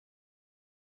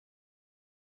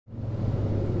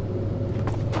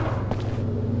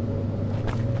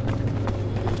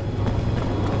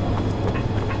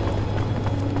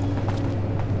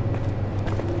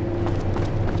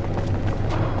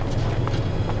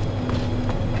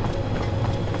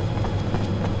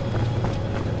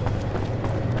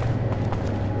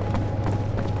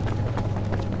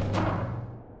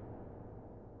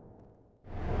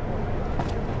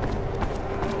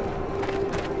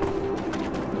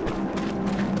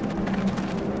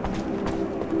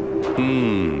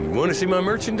Want to see my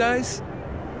merchandise?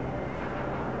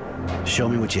 Show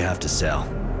me what you have to sell.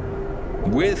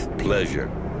 With pleasure.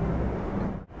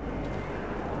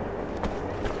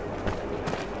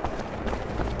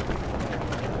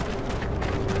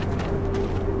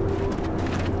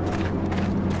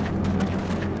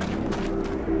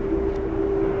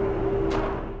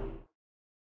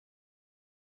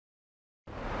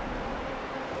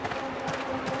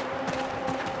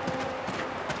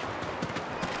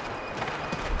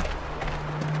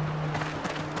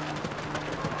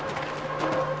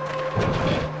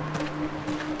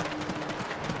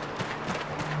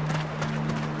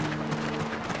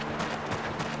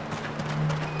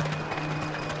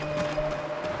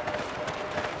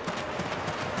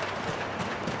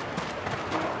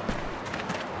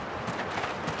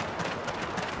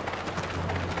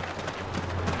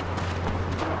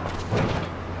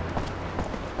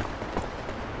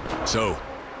 So,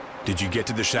 did you get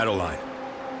to the Shadow Line?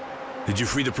 Did you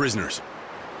free the prisoners?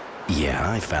 Yeah,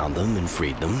 I found them and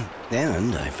freed them.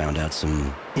 And I found out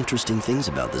some interesting things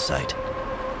about the site.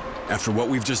 After what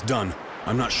we've just done,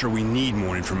 I'm not sure we need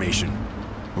more information.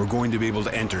 We're going to be able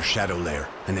to enter Shadow Lair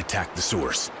and attack the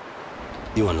source.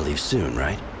 You want to leave soon,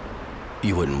 right?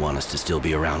 You wouldn't want us to still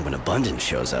be around when Abundance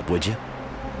shows up, would you?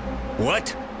 What?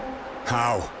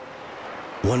 How?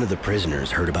 One of the prisoners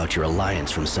heard about your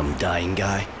alliance from some dying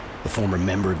guy. A former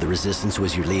member of the Resistance who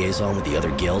was your liaison with the other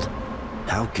guild.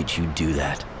 How could you do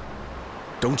that?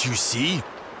 Don't you see?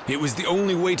 It was the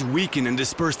only way to weaken and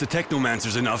disperse the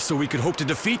Technomancers enough so we could hope to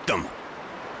defeat them.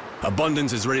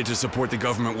 Abundance is ready to support the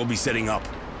government we'll be setting up.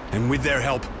 And with their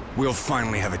help, we'll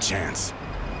finally have a chance.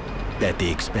 At the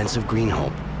expense of Green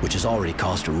Hope, which has already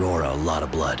cost Aurora a lot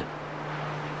of blood.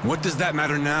 What does that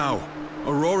matter now?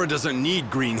 Aurora doesn't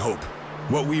need Green Hope.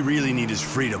 What we really need is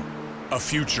freedom. A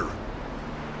future.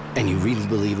 And you really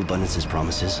believe Abundance's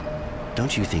promises?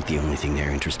 Don't you think the only thing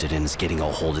they're interested in is getting a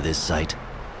hold of this site?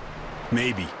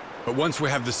 Maybe. But once we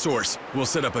have the source, we'll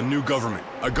set up a new government.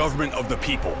 A government of the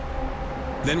people.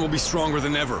 Then we'll be stronger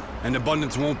than ever, and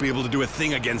Abundance won't be able to do a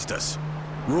thing against us.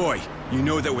 Roy, you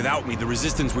know that without me, the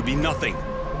Resistance would be nothing.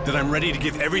 That I'm ready to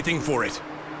give everything for it.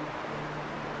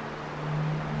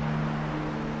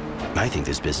 I think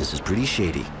this business is pretty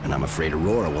shady, and I'm afraid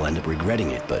Aurora will end up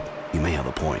regretting it, but you may have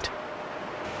a point.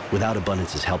 Without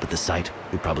Abundance's help at the site,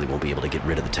 we probably won't be able to get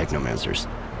rid of the Technomancers.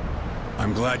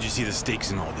 I'm glad you see the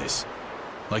stakes in all this.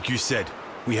 Like you said,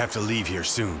 we have to leave here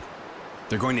soon.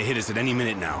 They're going to hit us at any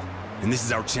minute now, and this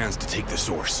is our chance to take the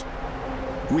source.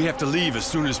 We have to leave as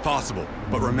soon as possible,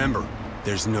 but remember,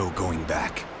 there's no going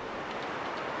back.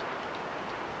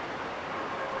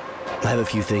 I have a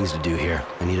few things to do here.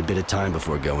 I need a bit of time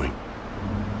before going.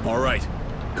 All right.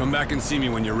 Come back and see me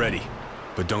when you're ready.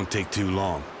 But don't take too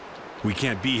long. We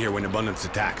can't be here when Abundance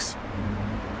attacks.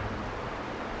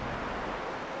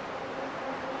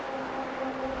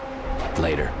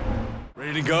 Later.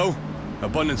 Ready to go?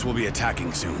 Abundance will be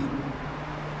attacking soon.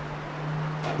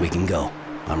 We can go.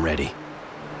 I'm ready.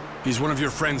 He's one of your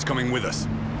friends coming with us.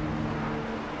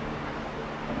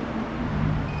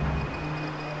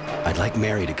 I'd like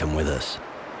Mary to come with us.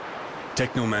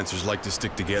 Technomancers like to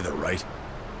stick together, right?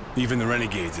 Even the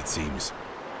renegades, it seems.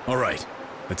 All right,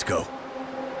 let's go.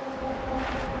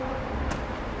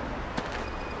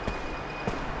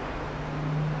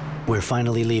 We're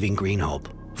finally leaving Green Hope,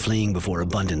 fleeing before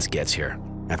Abundance gets here,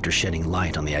 after shedding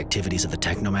light on the activities of the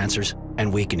Technomancers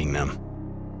and weakening them.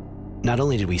 Not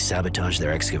only did we sabotage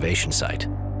their excavation site,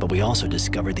 but we also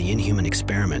discovered the inhuman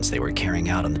experiments they were carrying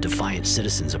out on the defiant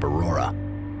citizens of Aurora.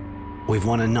 We've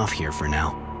won enough here for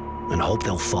now, and hope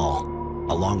they'll fall,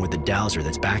 along with the dowser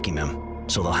that's backing them,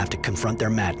 so they'll have to confront their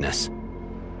madness.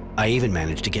 I even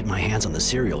managed to get my hands on the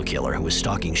serial killer who was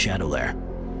stalking Shadow Lair.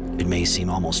 It may seem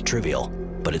almost trivial,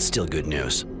 but it's still good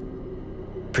news.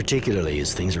 Particularly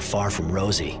as things are far from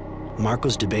rosy.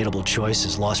 Marco's debatable choice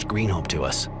has lost Green Hope to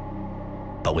us.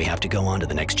 But we have to go on to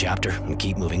the next chapter and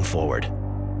keep moving forward.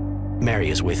 Mary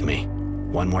is with me.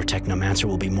 One more Technomancer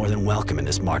will be more than welcome in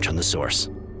this march on the source.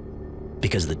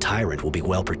 Because the Tyrant will be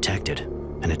well protected,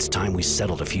 and it's time we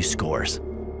settled a few scores.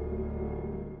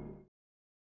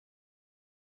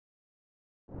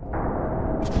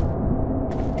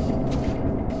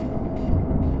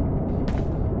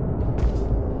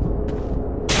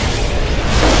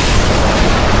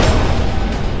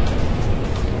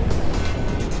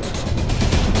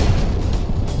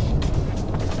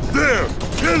 There!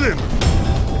 Kill him!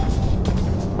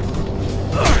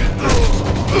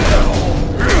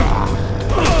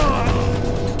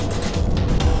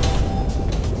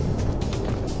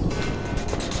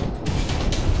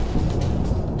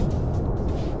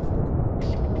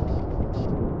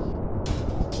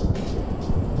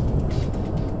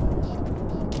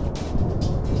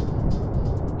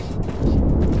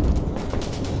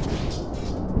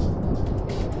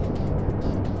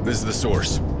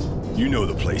 know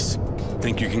the place.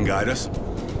 Think you can guide us?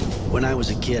 When I was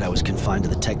a kid, I was confined to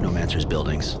the Technomancer's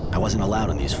buildings. I wasn't allowed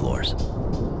on these floors.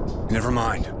 Never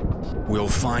mind. We'll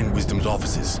find Wisdom's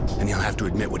offices, and he'll have to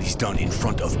admit what he's done in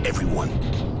front of everyone.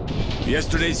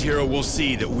 Yesterday's hero will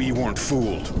see that we weren't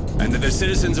fooled, and that the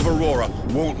citizens of Aurora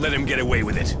won't let him get away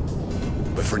with it.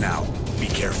 But for now, be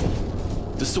careful.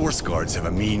 The Source Guards have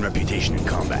a mean reputation in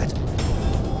combat.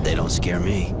 They don't scare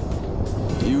me.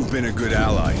 You've been a good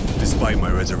ally, despite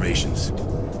my reservations.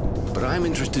 But I'm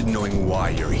interested in knowing why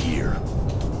you're here.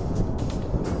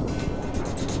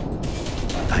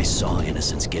 I saw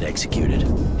innocents get executed.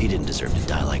 He didn't deserve to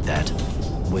die like that.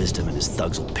 Wisdom and his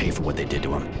thugs will pay for what they did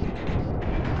to him.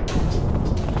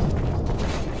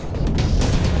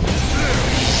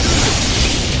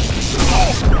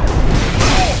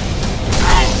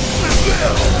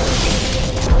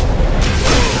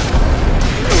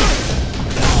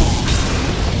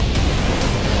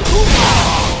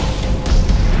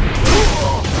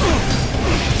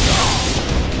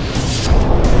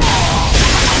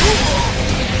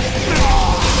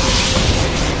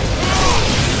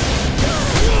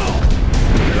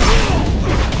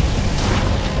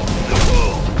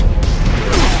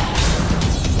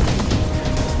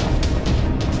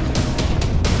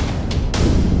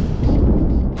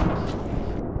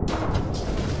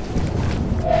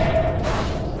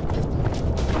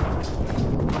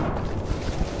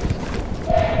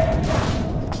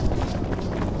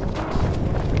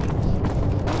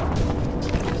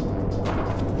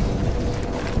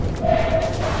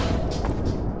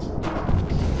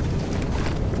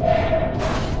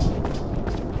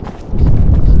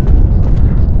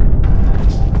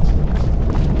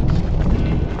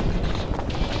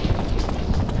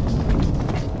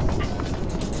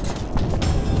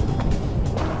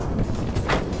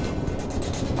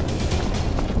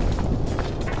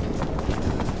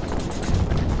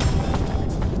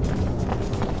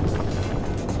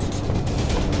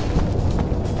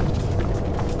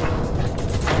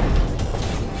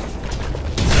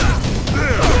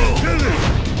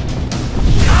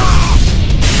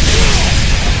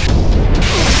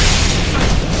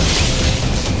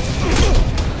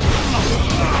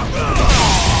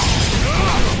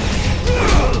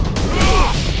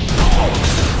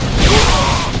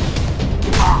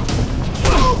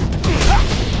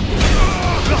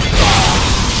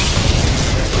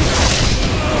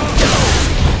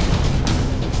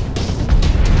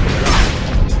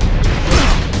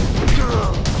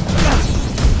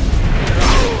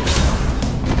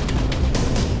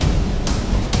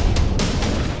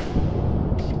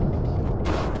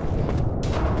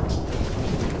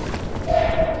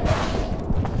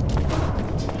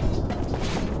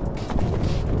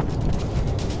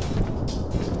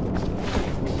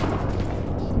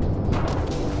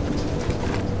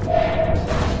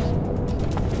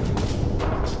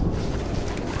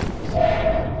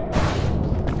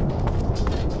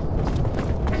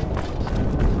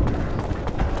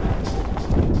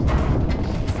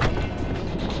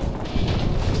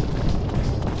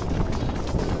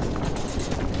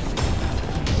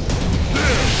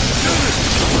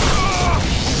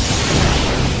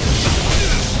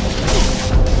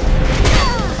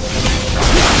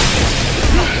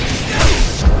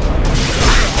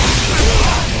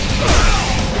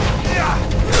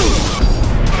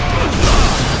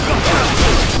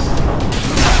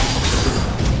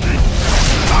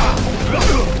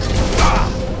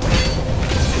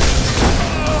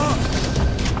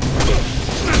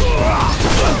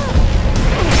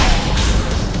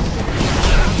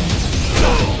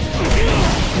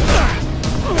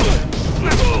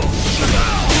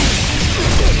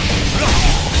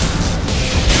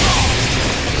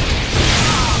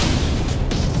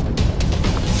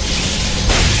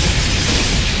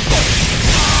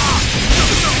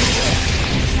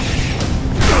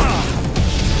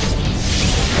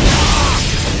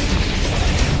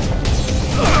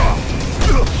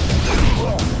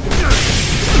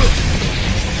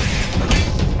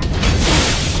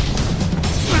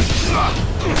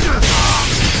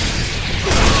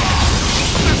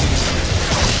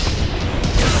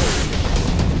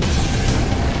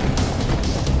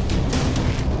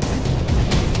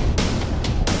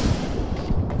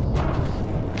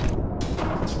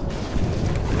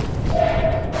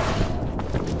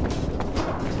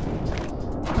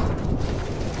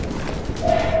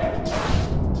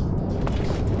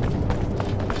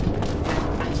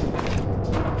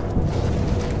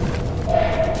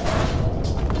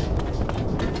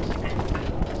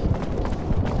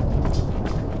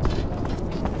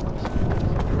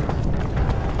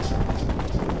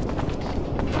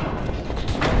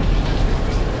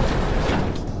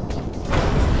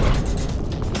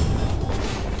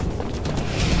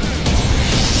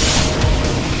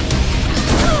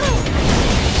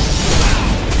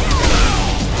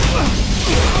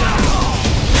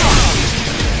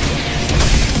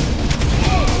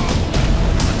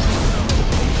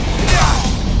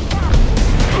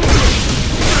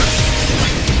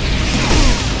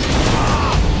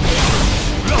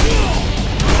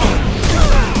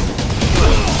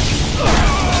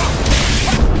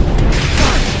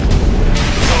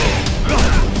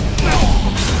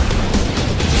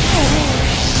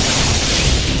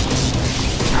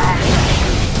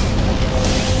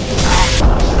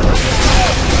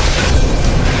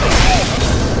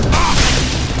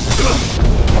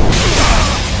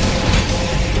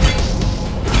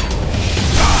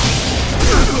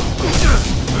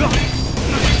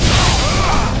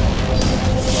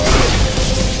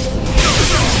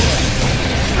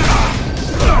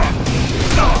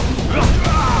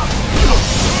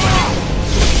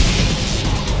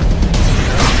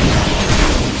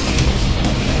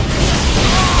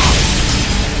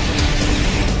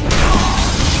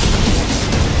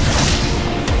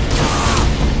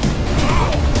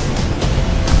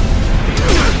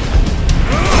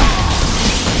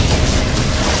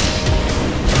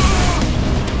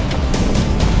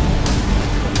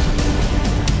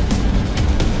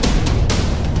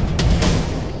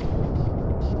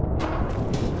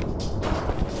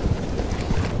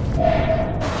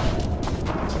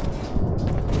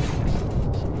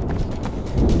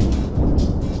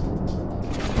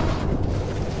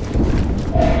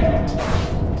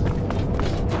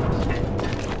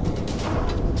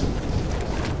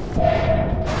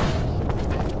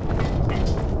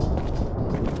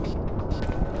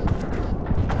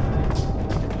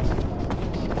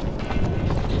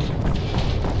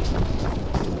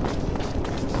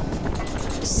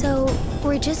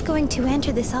 just going to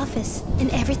enter this office,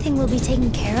 and everything will be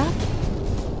taken care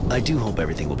of? I do hope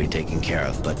everything will be taken care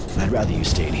of, but I'd rather you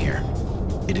stayed here.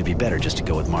 It'd be better just to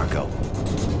go with Marco.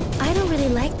 I don't really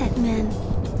like that man.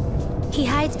 He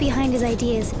hides behind his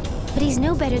ideas, but he's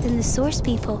no better than the Source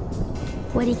people.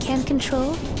 What he can't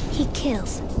control, he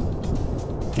kills.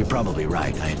 You're probably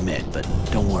right, I admit, but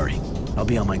don't worry. I'll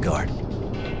be on my guard.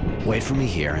 Wait for me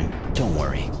here, and don't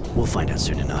worry. We'll find out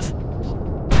soon enough.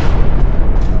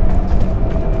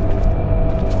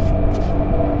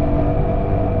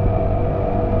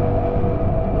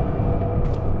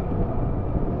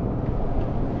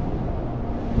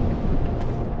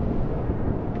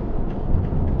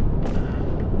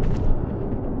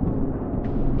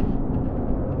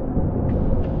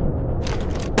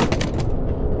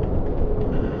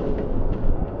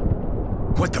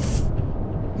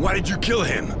 Why did you kill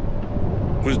him?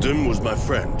 Wisdom was my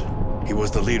friend. He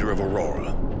was the leader of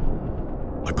Aurora.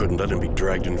 I couldn't let him be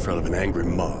dragged in front of an angry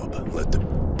mob and let the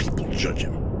people judge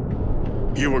him.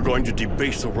 You were going to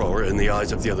debase Aurora in the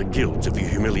eyes of the other guilds if you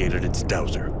humiliated its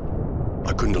dowser.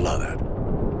 I couldn't allow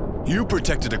that. You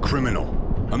protected a criminal.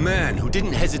 A man who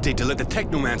didn't hesitate to let the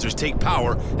Technomancers take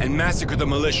power and massacre the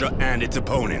militia and its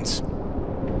opponents.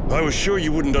 I was sure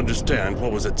you wouldn't understand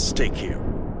what was at stake here,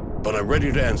 but I'm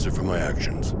ready to answer for my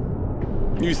actions.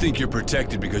 You think you're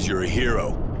protected because you're a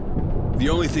hero. The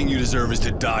only thing you deserve is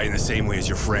to die in the same way as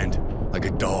your friend, like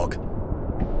a dog.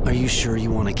 Are you sure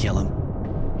you want to kill him?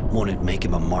 Won't it make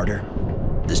him a martyr?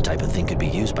 This type of thing could be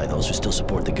used by those who still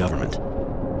support the government.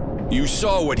 You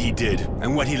saw what he did,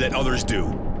 and what he let others do.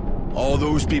 All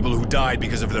those people who died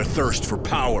because of their thirst for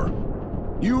power.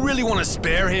 You really want to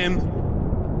spare him?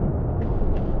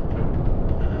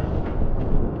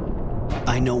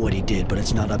 I know what he did, but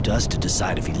it's not up to us to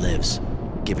decide if he lives.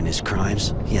 Given his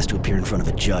crimes, he has to appear in front of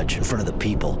a judge, in front of the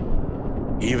people.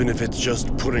 Even if it's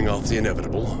just putting off the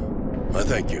inevitable, I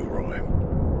thank you, Roy.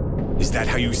 Is that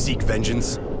how you seek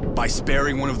vengeance? By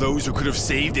sparing one of those who could have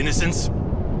saved innocence?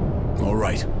 All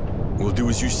right. We'll do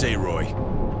as you say, Roy.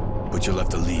 But you'll have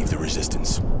to leave the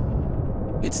Resistance.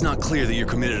 It's not clear that you're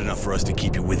committed enough for us to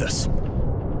keep you with us.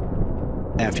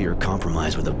 After your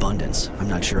compromise with Abundance, I'm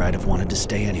not sure I'd have wanted to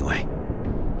stay anyway.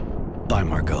 Bye,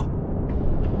 Marco.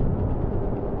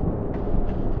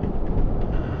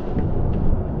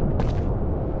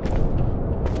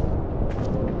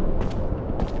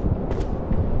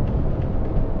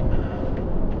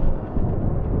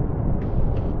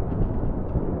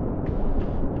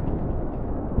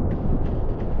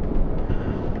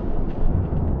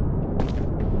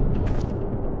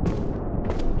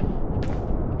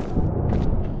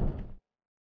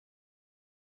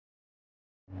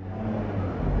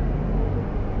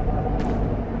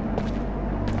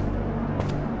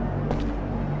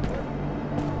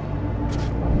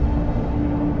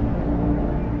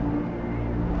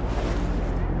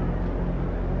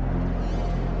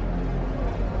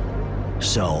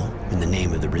 So, in the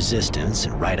name of the Resistance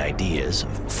and right ideas,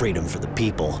 of freedom for the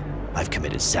people, I've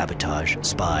committed sabotage,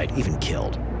 spied, even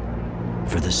killed.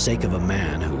 For the sake of a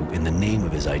man who, in the name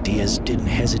of his ideas, didn't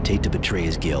hesitate to betray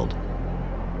his guild.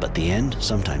 But the end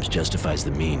sometimes justifies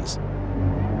the means.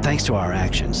 Thanks to our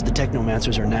actions, the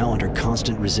Technomancers are now under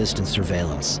constant Resistance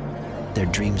surveillance. Their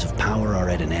dreams of power are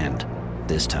at an end,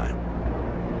 this time.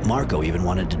 Marco even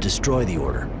wanted to destroy the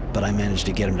Order, but I managed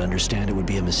to get him to understand it would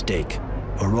be a mistake.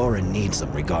 Aurora needs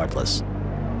them regardless.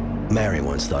 Mary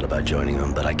once thought about joining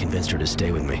them, but I convinced her to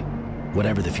stay with me.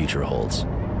 Whatever the future holds,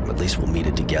 at least we'll meet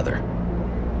it together.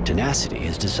 Tenacity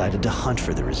has decided to hunt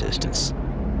for the Resistance.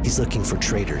 He's looking for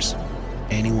traitors.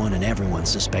 Anyone and everyone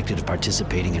suspected of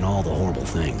participating in all the horrible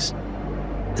things.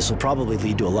 This will probably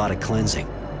lead to a lot of cleansing.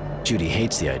 Judy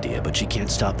hates the idea, but she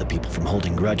can't stop the people from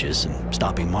holding grudges, and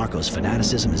stopping Marco's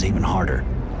fanaticism is even harder.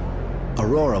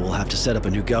 Aurora will have to set up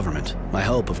a new government. I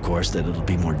hope, of course, that it'll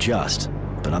be more just,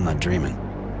 but I'm not dreaming.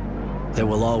 There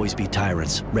will always be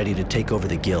tyrants, ready to take over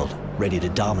the guild, ready to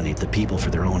dominate the people for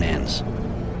their own ends.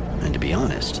 And to be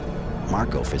honest,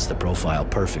 Marco fits the profile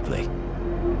perfectly.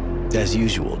 As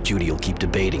usual, Judy will keep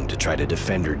debating to try to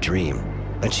defend her dream,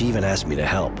 and she even asked me to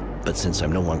help, but since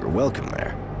I'm no longer welcome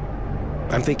there,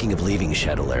 I'm thinking of leaving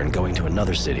Shadowlair and going to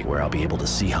another city where I'll be able to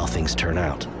see how things turn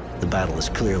out. The battle is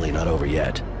clearly not over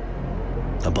yet.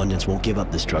 Abundance won't give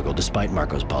up the struggle despite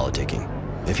Marco's politicking.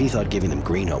 If he thought giving them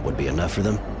Green Hope would be enough for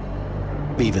them,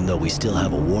 even though we still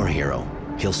have a war hero,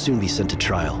 he'll soon be sent to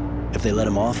trial. If they let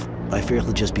him off, I fear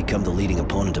he'll just become the leading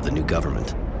opponent of the new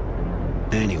government.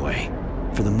 Anyway,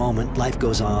 for the moment, life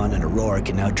goes on and Aurora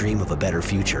can now dream of a better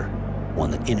future. One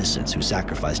that innocents who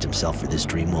sacrificed himself for this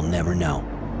dream will never know.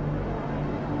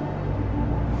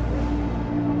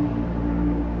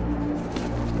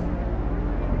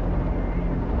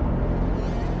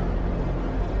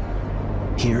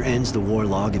 Here ends the war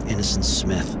log of Innocent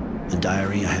Smith, a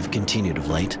diary I have continued of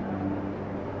late.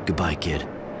 Goodbye, kid.